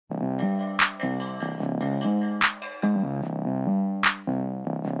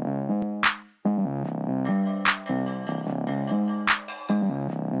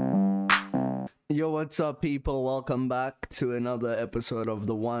Yo, what's up, people? Welcome back to another episode of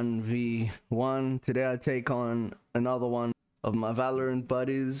the 1v1. Today I take on another one of my Valorant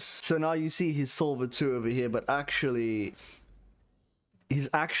buddies. So now you see he's Silver 2 over here, but actually, he's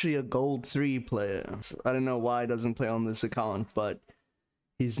actually a Gold 3 player. So I don't know why he doesn't play on this account, but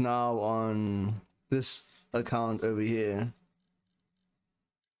he's now on this account over here.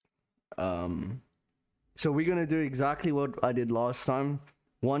 So we're gonna do exactly what I did last time.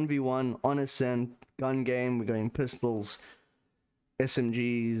 1v1 on Ascent, gun game. We're going pistols,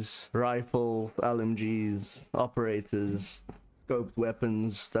 SMGs, rifle, LMGs, operators, scoped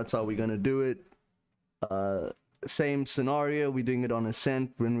weapons. That's how we're gonna do it. Same scenario, we're doing it on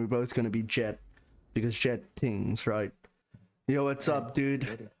Ascent when we're both gonna be Jet, because Jet things, right? Yo, what's up,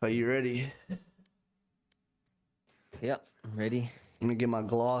 dude? Are you ready? Yep, I'm ready. Let me get my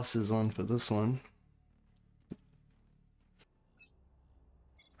glasses on for this one.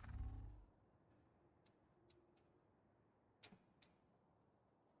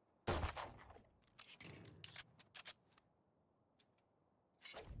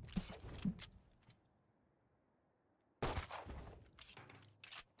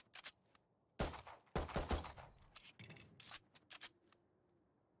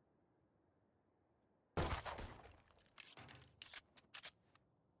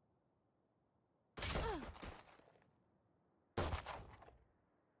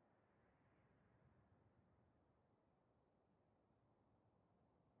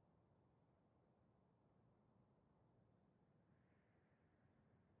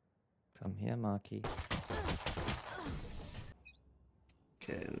 Come here, Marky.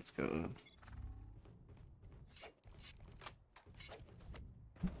 Okay, let's go.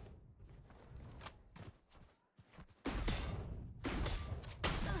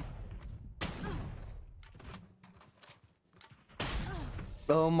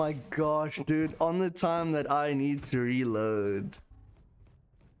 Oh my gosh, dude, on the time that I need to reload.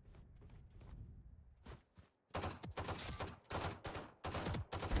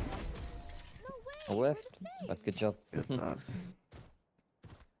 I left, but good job.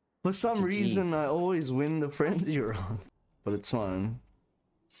 For some reason, I GGs. always win the frenzy round, but it's fine.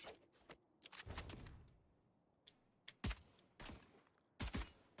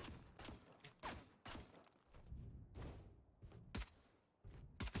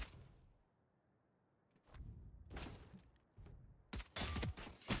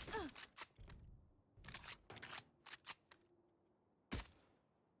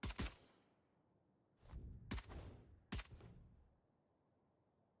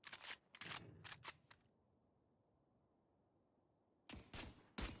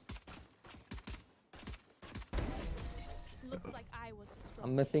 Looks like I was strong.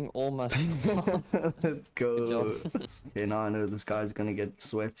 I'm missing all my. Let's go. Good Okay, now I know this guy's gonna get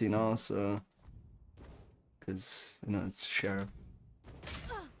sweaty now, so. Because, you know, it's Sheriff.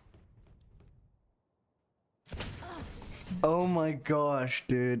 Oh my gosh,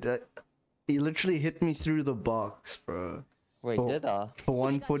 dude. He literally hit me through the box, bro. Wait, For- did I? For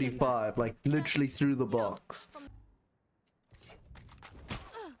 145, like literally through the box.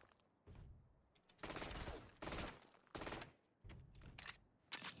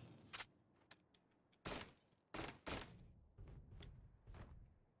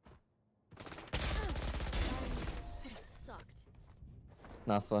 Sucked.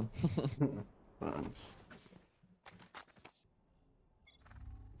 Nice one. Thanks.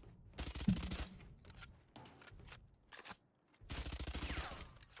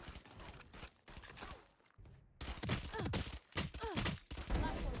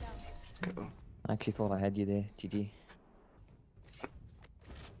 Last one down. Go. I actually thought I had you there. GG.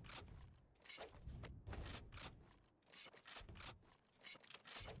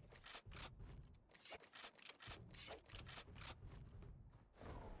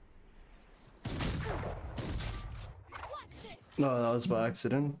 No, that was by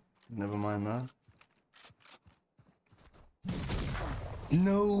accident. Never mind that.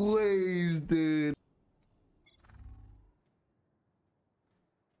 No ways, dude.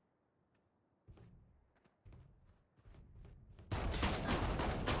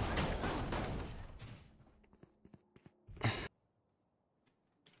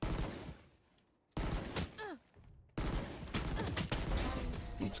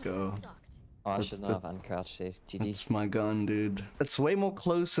 Let's go. Sucked. Oh, I That's- should not have uncrouched there. GG. That's my gun, dude. It's way more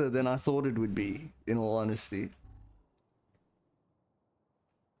closer than I thought it would be, in all honesty.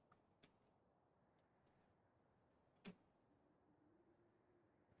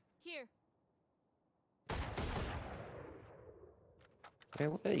 Here.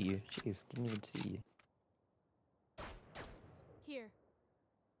 Where were you? Jeez, didn't even see you. Here.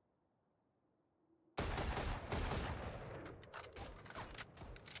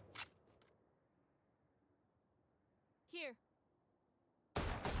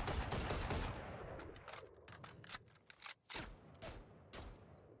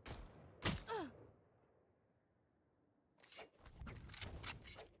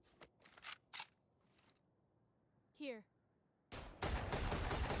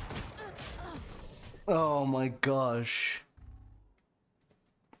 Oh my gosh.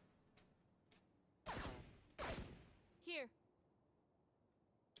 Here.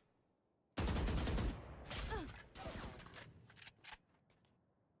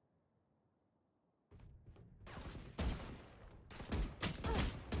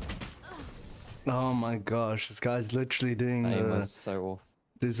 Oh my gosh, this guy's literally doing I the... was so off.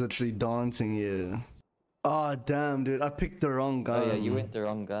 He's literally dancing here. Oh damn, dude, I picked the wrong gun. Oh yeah, you went the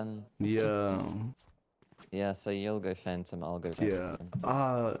wrong gun. Yeah. Yeah, so you'll go Phantom, I'll go Yeah.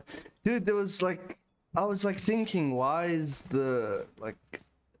 Phantom. Dude, there was like... I was like thinking, why is the... Like...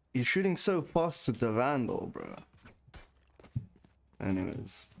 You're shooting so fast with the Vandal, bro.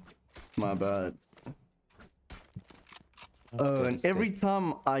 Anyways. My bad. That's Oh, good, and that's every good.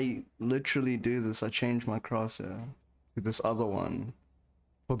 time I literally do this, I change my crosshair to this other one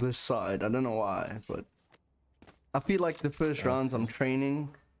for this side. I don't know why, but I feel like the first rounds I'm training,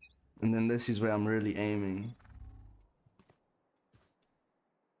 and then this is where I'm really aiming.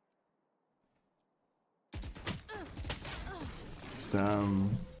 Damn.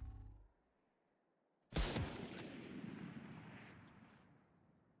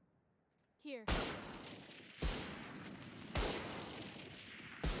 Here.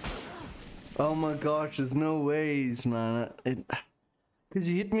 Oh my gosh, there's no ways, man. Cause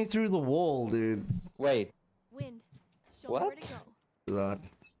you hit me through the wall, dude. Wait, Wind. Show me where What? to go. That.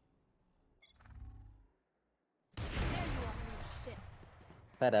 There you are, you shit.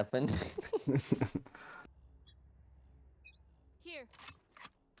 that happened. Here.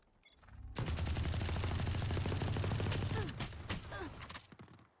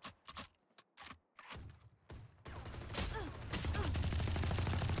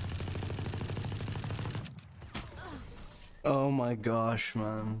 Oh my gosh,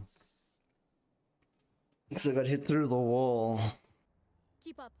 man. Looks like I got hit through the wall.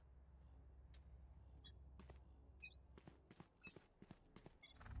 Keep up.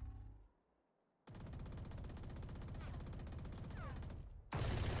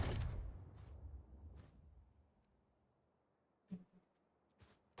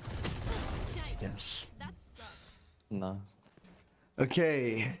 Nice. Yes. That sucks. No.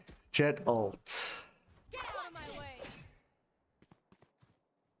 Okay, jet alt. Get out of my way.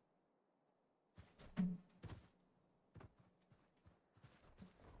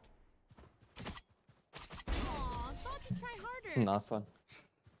 Aw, thought you'd try harder. Nice one.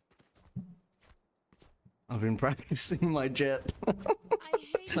 I've been practicing my jet. I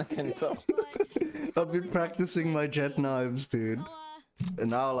hate I to can say tell. it, but I've been practicing my jet knives, dude. so,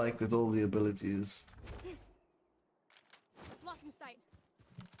 And now, like, with all the abilities. blocking sight.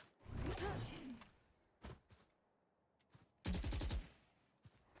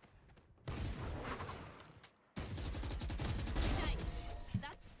 Nice.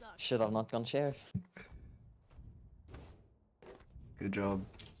 That sucks. Should have not gone Sheriff. Good job.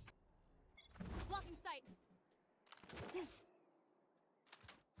 Blocking sight.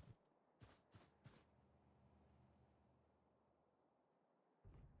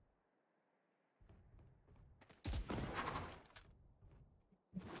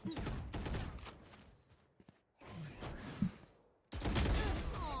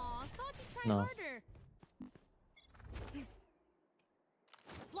 Aw, thought you'd try Nice. harder.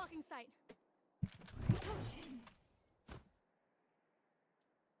 Blocking sight.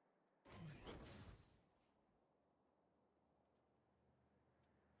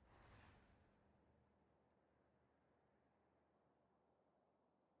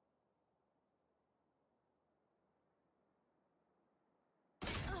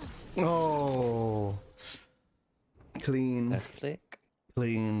 Oh. Clean. That flick.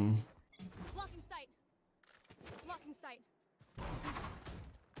 Clean. Blocking sight. Blocking sight.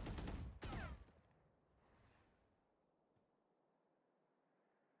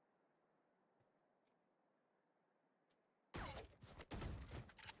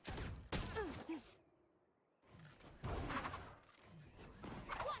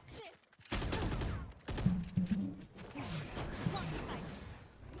 Watch this. Blocking sight.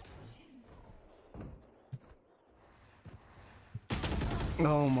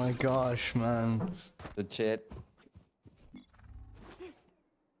 Oh my gosh, man. The jet.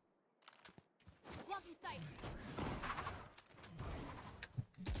 Blocking sight.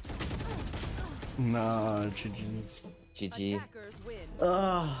 Nah, GG's. GG. Attackers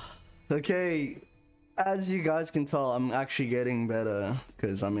win. Okay. As you guys can tell, I'm actually getting better.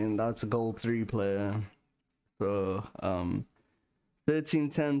 Because, I mean, that's a gold 3 player. So,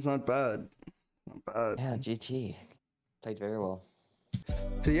 13-10's not bad. Not bad. Yeah, GG. Played very well.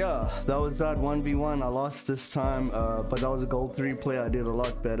 So yeah, that was that 1v1. I lost this time, but that was a gold 3 play. I did a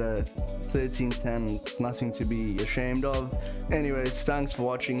lot better. 1310. It's nothing to be ashamed of. Anyways, thanks for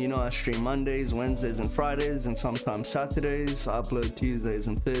watching. You know, I stream Mondays, Wednesdays, and Fridays, and sometimes Saturdays. I upload Tuesdays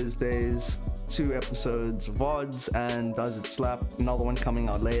and Thursdays. 2 episodes of VODs, and Does It Slap? Another one coming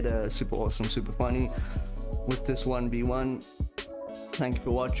out later. Super awesome, super funny with this 1v1. Thank you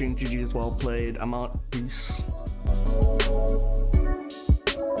for watching. GG is well played. I'm out. Peace.